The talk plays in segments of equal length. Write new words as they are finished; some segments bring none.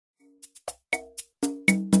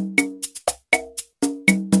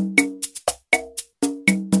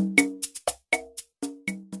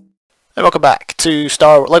And welcome back to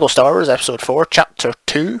LEGO Star Wars Episode 4, Chapter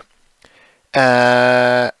 2.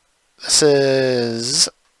 This is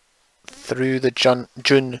through the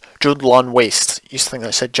Junlun Waste. Used to think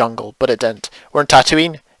that said jungle, but it didn't. We're in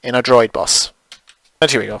Tatooine in a droid bus.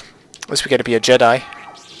 And here we go. At least we get to be a Jedi.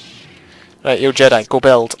 Right, you're Jedi. Go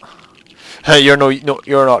build.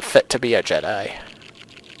 You're not fit to be a Jedi.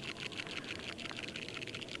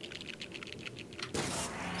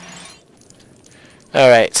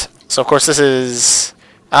 Alright, so of course this is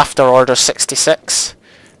after Order 66.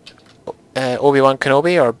 Obi-Wan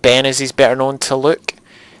Kenobi, or Ben as he's better known to Luke,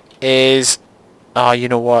 is... you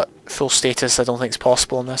know what? Full status I don't think is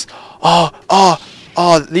possible in this.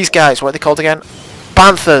 These guys, what are they called again?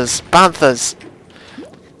 Banthas! Banthas!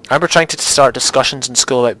 I remember trying to start discussions in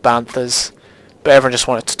school about Banthas, but everyone just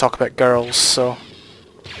wanted to talk about girls, so...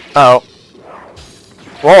 Oh.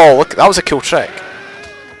 Whoa, look, that was a cool trick.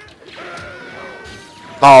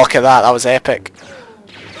 Oh, look at that, that was epic.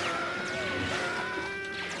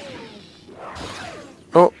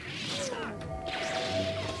 Oh.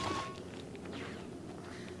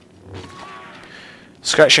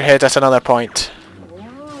 Scratch your head at another point.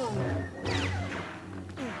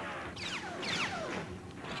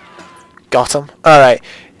 Got him. Alright.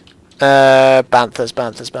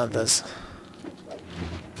 Banthas.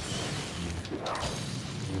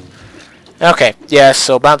 Okay, yeah,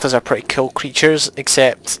 so Banthas are pretty cool creatures,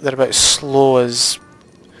 except they're about as slow as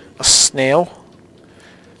a snail.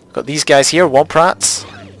 Got these guys here, Womp Rats.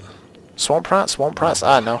 Swamp Rats? Womp Rats?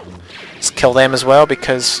 I don't know. Let's kill them as well,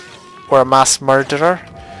 because we're a mass murderer.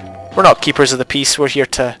 We're not keepers of the peace, we're here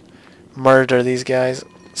to murder these guys.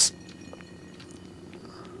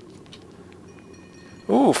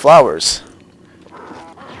 Ooh, flowers.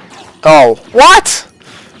 Oh, what?!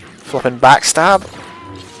 Flipping backstab.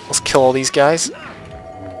 Let's kill all these guys.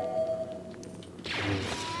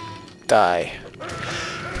 Die.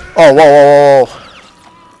 Oh, whoa.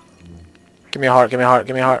 Give me a heart, give me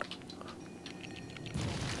a heart.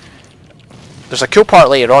 There's a cool part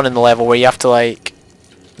later on in the level where you have to, like,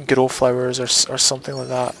 grow flowers or something like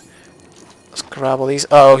that. Let's grab all these.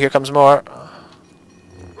 Oh, here comes more.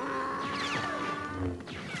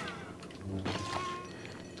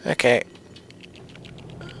 Okay.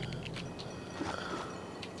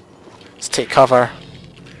 Let's take cover.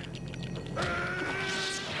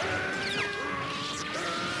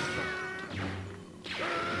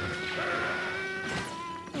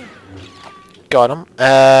 Got him.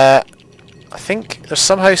 I think there's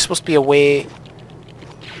somehow supposed to be a way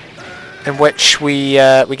in which we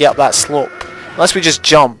get up that slope. Unless we just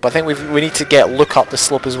jump. I think we need to look up the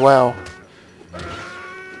slope as well.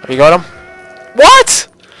 Have you got him? What?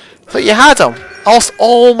 I thought you had him. I lost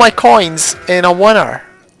all my coins in a winner.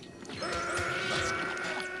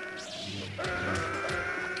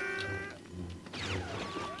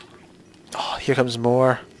 Oh, here comes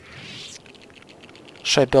more.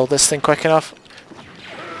 Should I build this thing quick enough?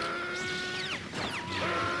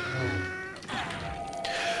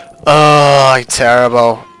 Oh, I'm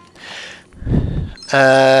terrible.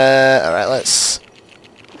 Alright, let's...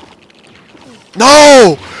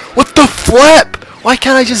 No! What the flip? Why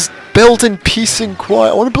can't I just build in peace and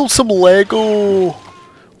quiet? I want to build some Lego.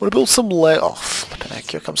 Oh, flipping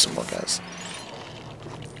heck, here comes some more guys.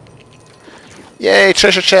 Yay,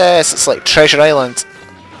 treasure chest! It's like Treasure Island.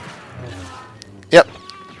 Yep.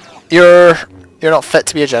 You're not fit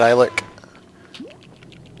to be a Jedi, look.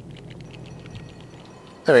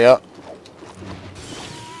 There we go.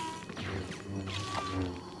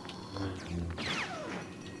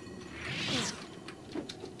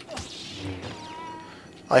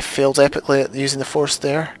 I failed epically at using the Force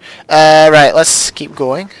there. Right, let's keep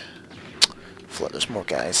going. Flip, there's more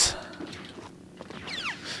guys.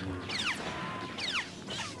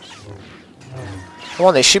 Come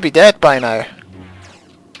on, they should be dead by now.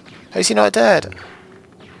 How's he not dead?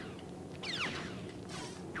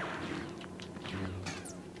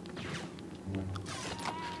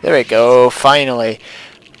 There we go, finally.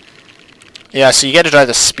 Yeah, so you get to drive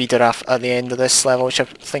the speeder at the end of this level, which I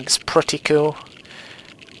think is pretty cool.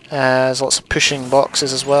 There's lots of pushing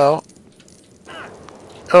boxes as well.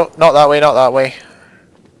 Oh, not that way, not that way.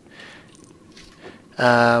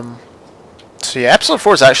 So yeah, episode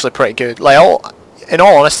 4 is actually pretty good. Like, in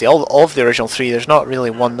all honesty, all of the original 3, there's not really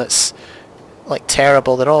one that's like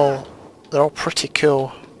terrible. They're all pretty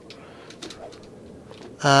cool.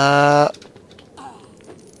 I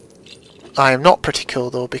am not pretty cool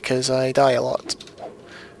though because I die a lot.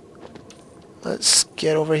 Let's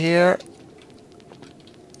get over here.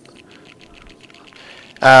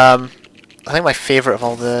 I think my favourite of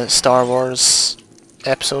all the Star Wars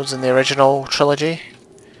episodes in the original trilogy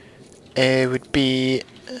would be...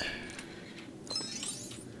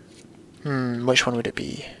 which one would it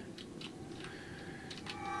be?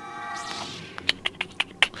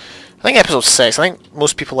 I think episode 6. I think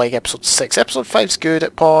most people like episode 6. Episode 5's good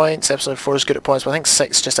at points, episode 4 is good at points, but I think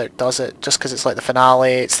 6 just outdoes it, just because it's like the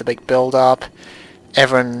finale, it's the big build-up.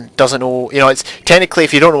 Everyone doesn't know, you know, it's technically,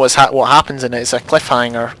 if you don't know what happens in it, it's a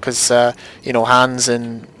cliffhanger, because, you know, Hans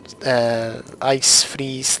and ice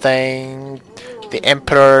freeze thing, the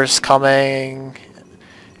Emperor's coming,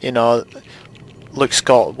 you know, Luke's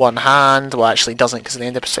got one hand, well actually doesn't, because at the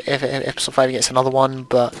end of episode 5 he gets another one,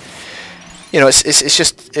 but... You know,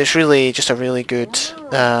 it's really just a really good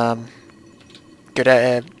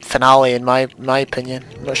finale in my opinion.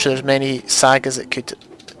 I'm not sure there's many sagas that could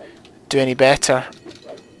do any better.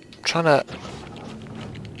 I'm trying to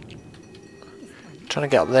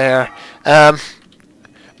get up there.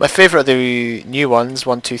 My favourite of the new ones,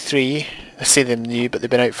 1, 2, 3. I say them new, but they've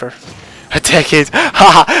been out for a decade. Ha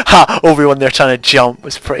ha ha! Obi-Wan there trying to jump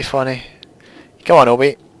was pretty funny. Come on,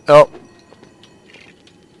 Obi. Oh.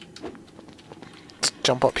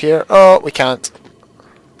 Jump up here. Oh, we can't.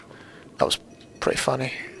 That was pretty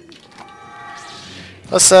funny.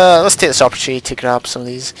 Let's take this opportunity to grab some of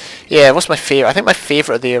these. Yeah, what's my favourite? I think my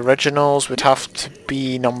favourite of the originals would have to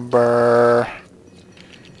be number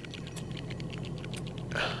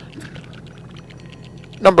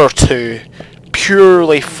 2.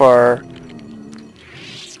 Purely for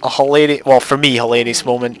a hilarious, well, for me, hilarious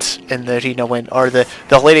moment in the arena when, or the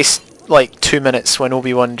hilarious, like 2 minutes when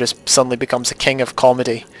Obi-Wan just suddenly becomes the king of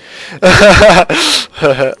comedy. It's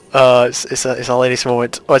a hilarious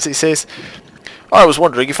moment. As he says, I was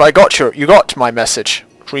wondering if you got my message.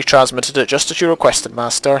 Retransmitted it just as you requested,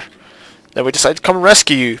 Master. Then we decided to come and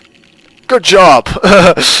rescue you. Good job.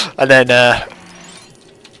 And then,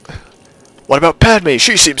 what about Padme?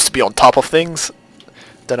 She seems to be on top of things.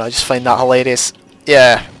 Don't know, I just find that hilarious.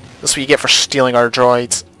 Yeah, that's what you get for stealing our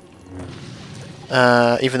droids.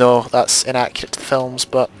 Even though that's inaccurate to the films,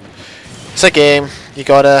 but it's a game. You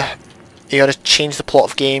gotta change the plot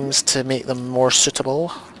of games to make them more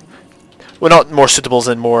suitable. Well, not more suitable as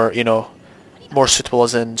in more, you know, more suitable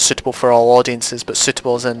as in suitable for all audiences, but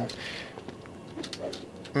suitable as in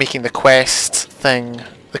making the quests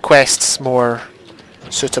more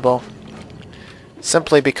suitable.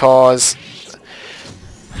 Simply because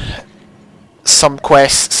some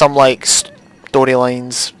quests, some like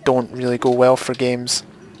storylines don't really go well for games.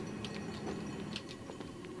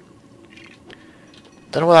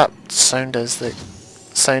 Don't know what that sound is. The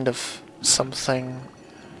sound of something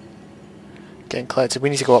getting collected. We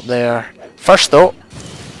need to go up there. First though,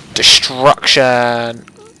 destruction.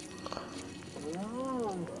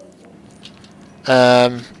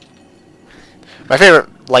 My favourite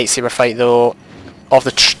lightsaber fight though, of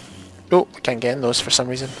the oh, I can't get in those for some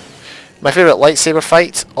reason. My favourite lightsaber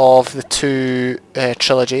fight of the two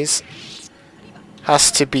trilogies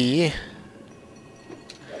has to be,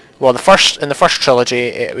 well, in the first trilogy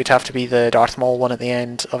it would have to be the Darth Maul one at the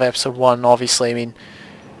end of episode 1. Obviously, I mean,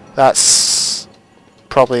 that's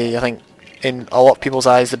probably, I think, in a lot of people's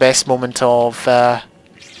eyes, the best moment of the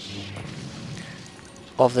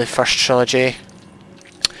first trilogy.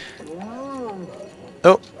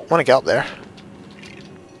 Oh, I want to get up there.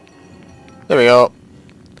 There we go.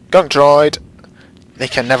 Gunk droid. They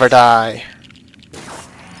can never die.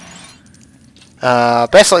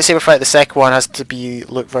 Best lightsaber fight, the second one has to be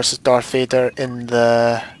Luke versus Darth Vader in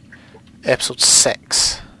the episode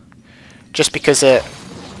 6. Just because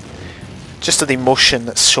just of the emotion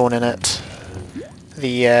that's shown in it.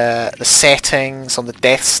 The settings on the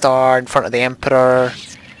Death Star in front of the Emperor.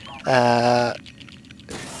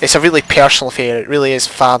 It's a really personal affair. It really is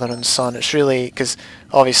father and son. It's really, because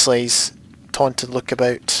obviously he's taunted Luke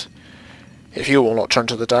about, if you will not turn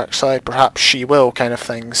to the dark side, perhaps she will, kind of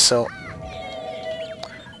thing. So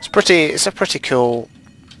it's a pretty cool.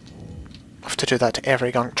 I have to do that to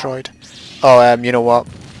every gunk droid. Oh, you know what?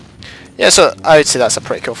 Yeah, so I would say that's a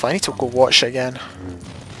pretty cool fight. I need to go watch it again.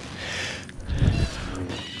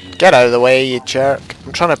 Get out of the way, you jerk!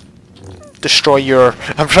 I'm trying to destroy your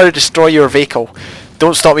vehicle.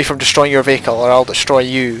 Don't stop me from destroying your vehicle, or I'll destroy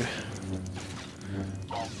you.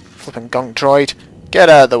 Flipping gunk droid, get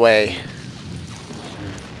out of the way.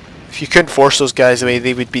 If you couldn't force those guys away,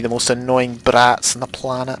 they would be the most annoying brats on the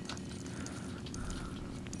planet.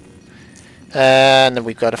 And then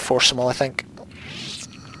we've got to force them all, I think.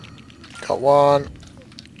 Got 1.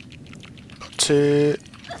 Got 2.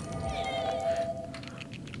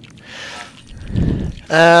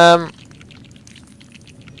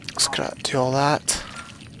 Let's do all that.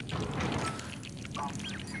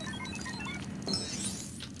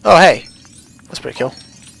 Oh hey, that's pretty cool.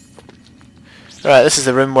 Right, this is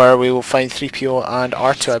the room where we will find 3PO and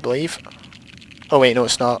R2, I believe. Oh wait, no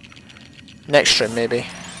it's not. Next room, maybe.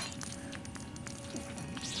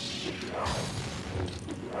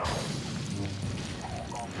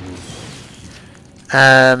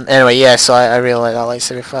 Anyway, yeah, so I really like that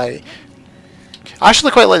lightsaber fight. I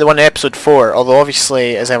actually quite like the one in episode 4, although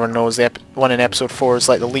obviously, as everyone knows, the one in episode 4 is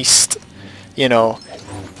like the least, you know,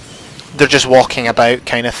 they're just walking about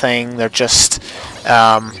kind of thing, they're just,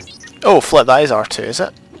 oh flip, that is R2, is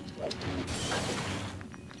it?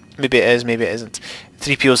 Maybe it is, maybe it isn't.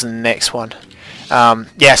 3PO's in the next one.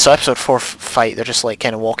 Yeah, so episode 4 fight, they're just like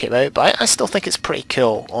kind of walking about, but I still think it's pretty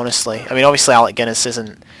cool, honestly. I mean, obviously Alec Guinness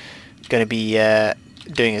isn't going to be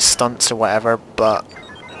doing his stunts or whatever, but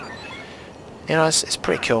you know, it's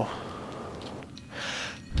pretty cool.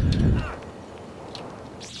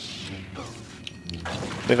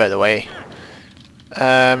 Move out of the way.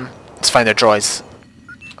 Let's find their droids.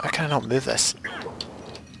 How can I not move this?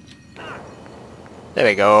 There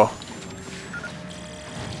we go.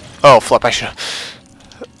 Oh flip, I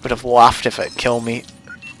would have laughed if it killed me.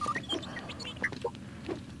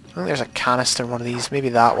 I think there's a canister in one of these, maybe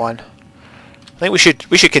that one. I think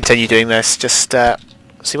we should continue doing this. Just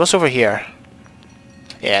see what's over here.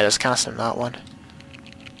 Yeah, there's a canister in that one.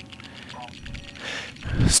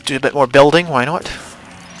 Let's do a bit more building, why not?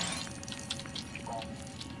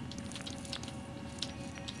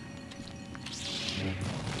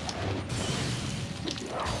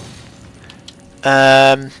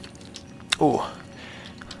 Ooh.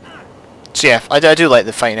 So yeah, I do like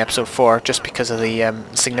the fight in episode 4 just because of the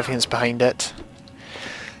significance behind it.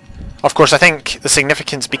 Of course, I think the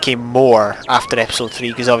significance became more after episode 3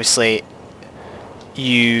 because obviously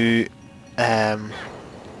you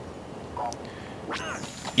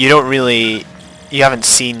you haven't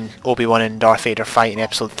seen Obi-Wan and Darth Vader fight in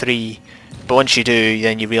episode 3, but once you do,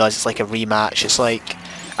 then you realise it's like a rematch. It's like,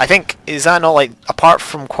 I think, is that not like, apart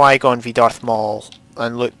from Qui-Gon v Darth Maul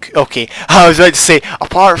and Luke, okay, I was about to say,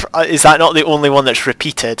 is that not the only one that's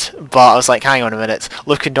repeated? But I was like, hang on a minute,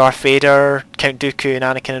 Luke and Darth Vader, Count Dooku and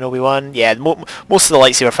Anakin and Obi-Wan, yeah, most of the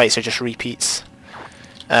lightsaber fights are just repeats.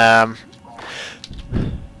 But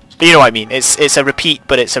you know what I mean, it's a repeat,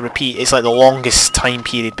 but it's a repeat, it's like the longest time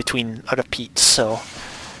period between a repeat, so,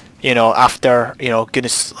 you know, after, you know,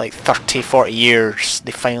 goodness, like 30, 40 years,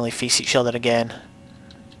 they finally face each other again.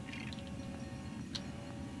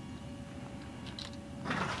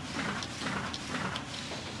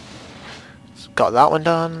 Got that one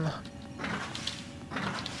done.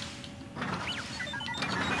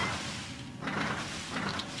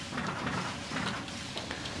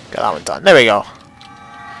 Got that one done. There we go.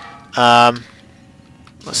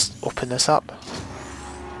 Let's open this up.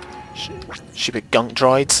 Should be gunk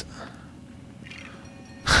droids.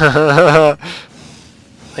 I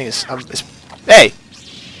think it's... Hey!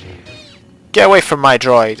 Get away from my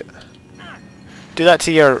droid. Do that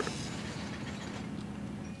to your...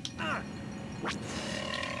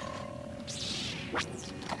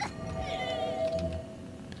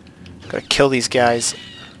 Gotta kill these guys.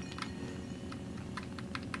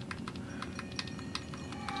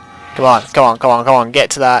 Come on, come on, come on, come on, get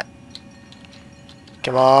to that.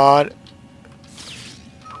 Come on.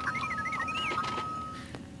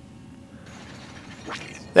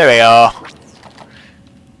 There we go.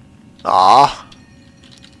 Aww.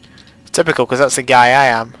 It's typical, because that's the guy I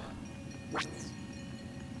am.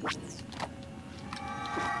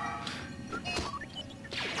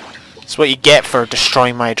 It's what you get for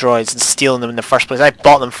destroying my droids and stealing them in the first place. I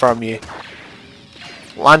bought them from you.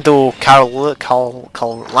 Lando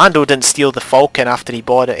didn't steal the Falcon after he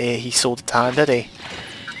bought it. He sold it to Han, did he?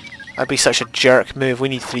 That'd be such a jerk move. We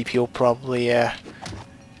need 3PO probably.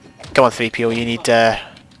 Come on 3PO, you need a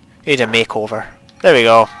makeover. There we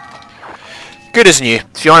go. Good as new.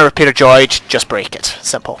 If you want to repair a droid, just break it.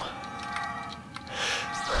 Simple.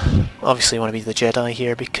 Obviously you want to be the Jedi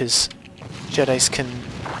here because Jedis can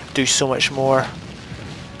do so much more.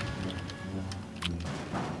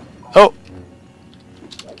 Oh!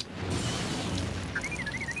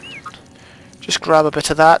 Just grab a bit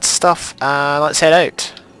of that stuff and let's head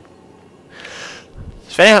out.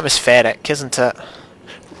 It's very atmospheric, isn't it?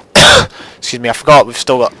 Excuse me, I forgot we've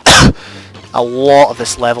still got a lot of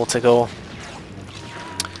this level to go.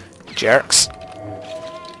 Jerks.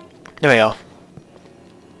 There we go.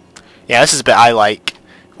 Yeah, this is a bit I like.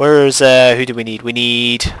 Where's, who do we need? We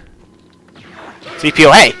need...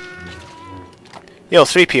 3PO, hey! Yo,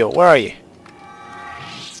 3PO, where are you?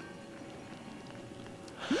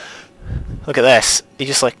 Look at this. He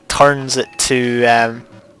just, like, turns it to,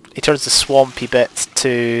 he turns the swampy bits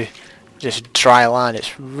to just dry land.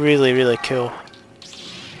 It's really, really cool.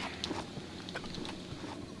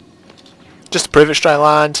 Just to prove it's dry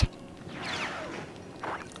land.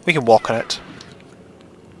 We can walk on it.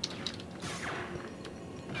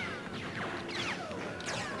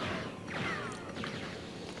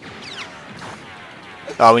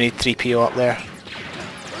 Oh, we need 3PO up there.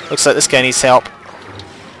 Looks like this guy needs help.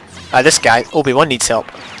 This guy, Obi-Wan, needs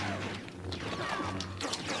help.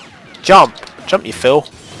 Jump! Jump, you fool.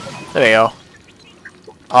 There we go.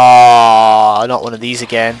 Oh, not one of these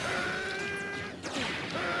again.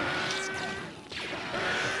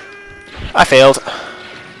 I failed.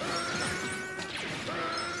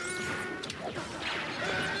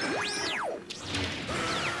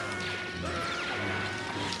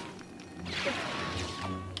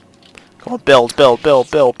 Come on, build.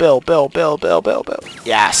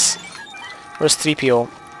 Yes. Where's 3PO?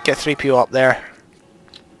 Get 3PO up there.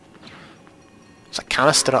 There's a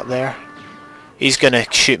canister up there. He's gonna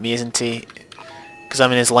shoot me, isn't he? Because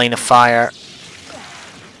I'm in his line of fire.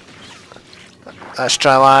 That's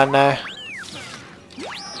dry land now.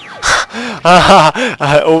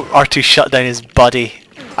 Oh, R2 shut down his buddy.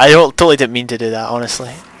 I totally didn't mean to do that,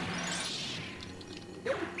 honestly.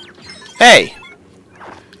 Hey!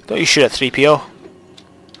 Don't you shoot at 3PO.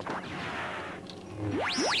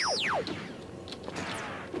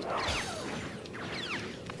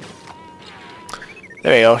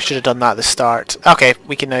 There we go, should have done that at the start. Okay,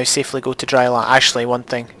 we can now safely go to dry land. Actually, one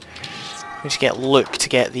thing. We need to get Luke to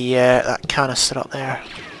get the that canister up there.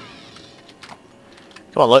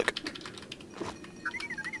 Come on, Luke.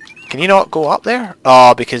 Can you not go up there?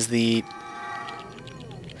 Oh, because we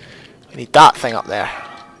need that thing up there.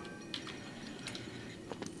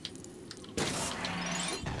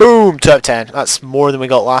 Boom! 2 out of 10. That's more than we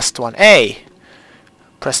got last one. Hey!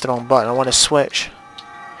 Pressed the wrong button. I want to switch.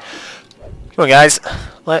 Come on, guys.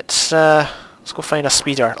 Let's go find a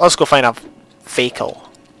speeder. Let's go find a vehicle.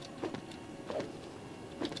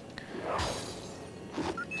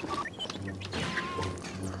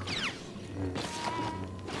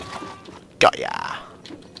 Got ya.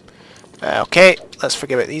 Okay, let's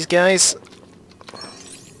forget about these guys.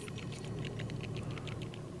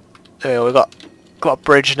 There we go, we got a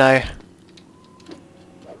bridge now.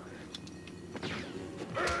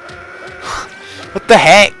 What the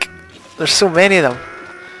heck? There's so many of them.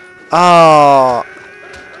 Oh.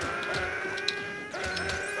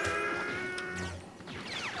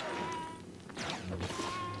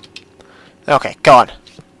 Okay, go on.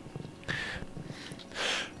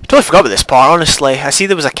 Totally forgot about this part, honestly. I see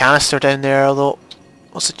there was a canister down there, although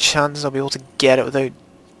what's the chances I'll be able to get it without...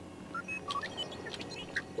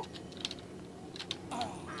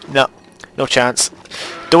 No, no chance.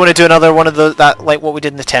 Don't want to do another one of those, like what we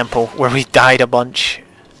did in the temple, where we died a bunch.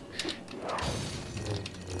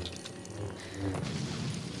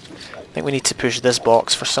 I think we need to push this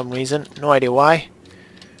box for some reason. No idea why.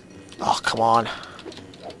 Oh, come on.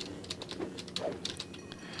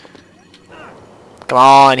 Come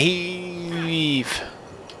on, heave!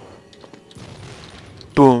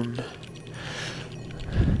 Boom.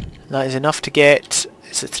 That is enough to get...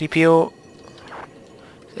 Is it 3PO?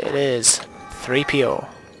 It is. 3PO.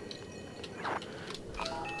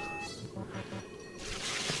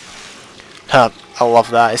 Huh, I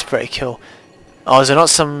love that, it's pretty cool. Oh, is there not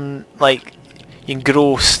some, like, you can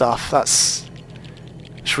grow stuff? It's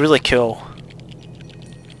really cool.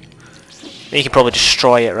 You can probably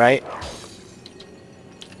destroy it, right?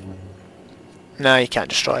 No, you can't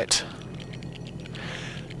destroy it.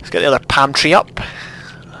 Let's get the other palm tree up.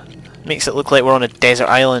 Makes it look like we're on a desert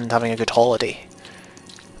island having a good holiday.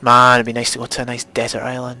 Man, it'd be nice to go to a nice desert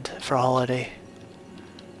island for a holiday.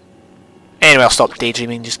 Anyway, I'll stop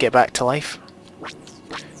daydreaming, just get back to life.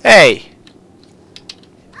 Hey!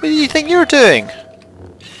 What do you think you're doing?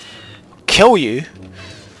 Kill you?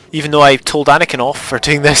 Even though I told Anakin off for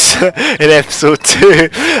doing this in episode 2,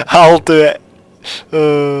 I'll do it.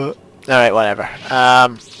 Alright, whatever.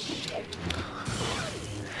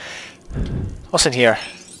 What's in here?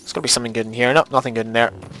 There's gotta be something good in here. Nope, nothing good in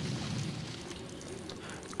there.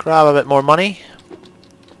 Grab a bit more money.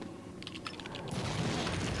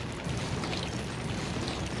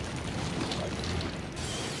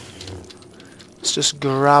 Let's just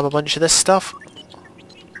grab a bunch of this stuff.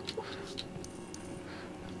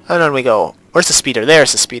 And on we go. Where's the speeder?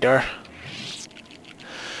 There's the speeder.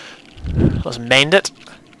 Let's mend it.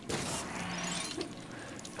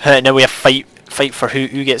 Now we have fight for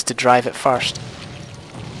who gets to drive it first.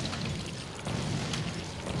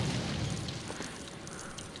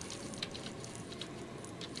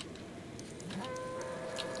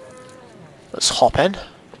 Let's hop in.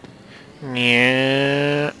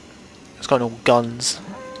 Yeah. It's got no guns.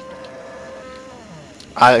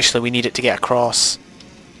 Actually, we need it to get across.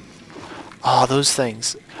 Oh, those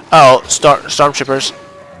things. Oh, stormtroopers.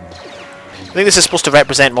 I think this is supposed to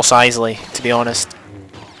represent Mos Eisley, to be honest.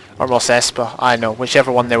 Or Mos Espa. I don't know,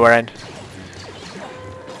 whichever one they were in.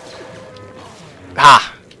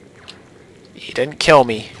 Ha! You didn't kill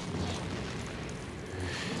me.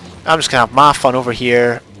 I'm just gonna have my fun over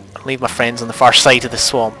here. Leave my friends on the far side of the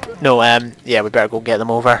swamp. No, yeah, we better go get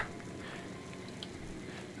them over.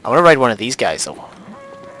 I want to ride one of these guys, though.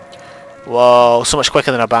 Whoa, so much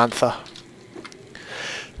quicker than a bantha.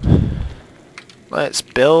 Let's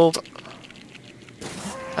build.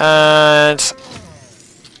 And...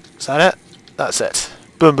 is that it? That's it.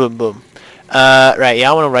 Boom, boom, boom. Right,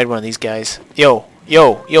 yeah, I want to ride one of these guys. Yo,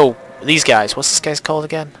 these guys. What's this guy's called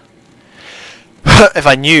again? If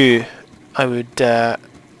I knew, I would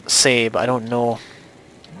say, but I don't know.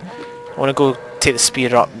 I want to go take the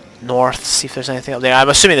speeder up north, see if there's anything up there. I'm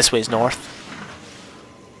assuming this way is north.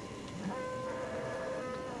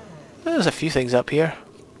 There's a few things up here.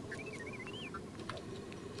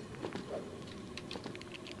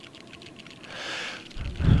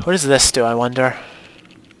 What does this do, I wonder?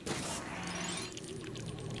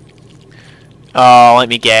 Oh, let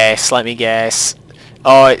me guess,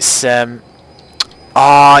 Oh, it's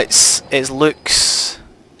Luke's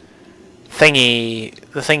thingy,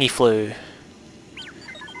 the thingy flew.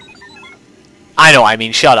 I know what I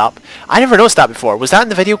mean, shut up. I never noticed that before. Was that in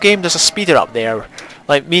the video game? There's a speeder up there.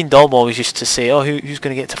 Like, me and Dolmo always used to say, oh, who's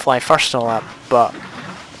going to get to fly first and all that. But,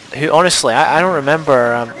 honestly, I don't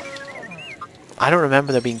remember, I don't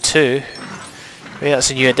remember there being two. Maybe that's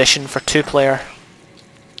a new addition for two-player.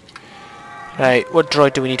 Right, what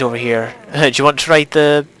droid do we need over here? Do you want to ride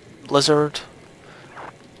the lizard?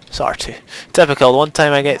 It's R2. Typical, one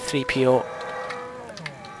time I get 3PO.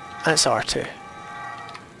 And it's R2.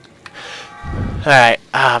 Alright,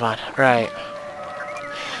 man, right.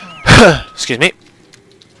 Excuse me.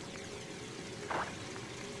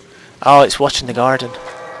 Oh, it's watching the garden.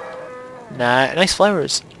 Nah, nice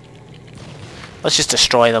flowers. Let's just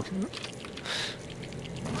destroy them.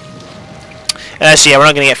 So yeah, we're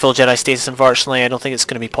not going to get full Jedi status, unfortunately. I don't think it's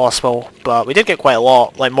going to be possible. But we did get quite a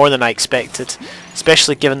lot, like more than I expected.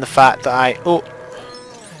 Especially given the fact that I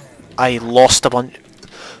lost a bunch...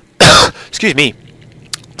 Excuse me.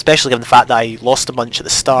 Especially given the fact that I lost a bunch at the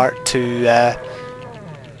start to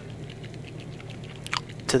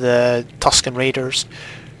the Tusken Raiders.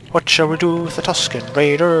 What shall we do with the Tusken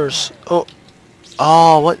Raiders? Oh,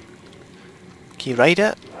 what? Can you ride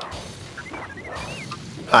it?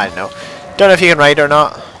 I don't know. Don't know if you can ride or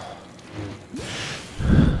not.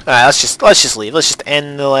 Alright, let's just leave. Let's just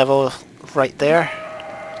end the level right there.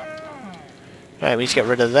 Alright, we need to get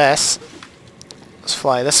rid of this. Let's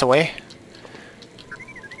fly this away.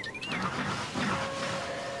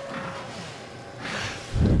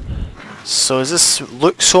 So is this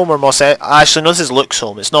Luke's home or Mos Espa? Actually, no, this is Luke's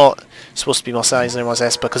home. It's not supposed to be Mos Eisley or Mos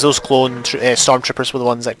Espa because those clone stormtroopers were the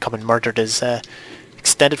ones that come and murdered his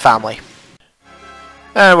extended family.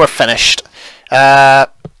 And we're finished.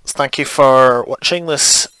 Thank you for watching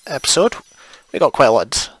this episode. We got quite a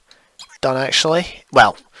lot done actually.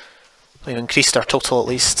 Well, we've increased our total at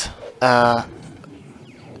least. There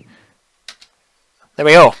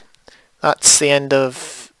we go. That's the end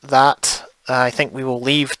of that. I think we will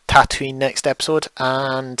leave Tatooine next episode,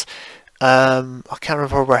 and I can't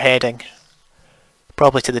remember where we're heading.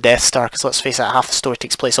 Probably to the Death Star, because let's face it, half the story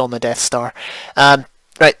takes place on the Death Star.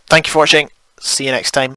 Right, thank you for watching. See you next time.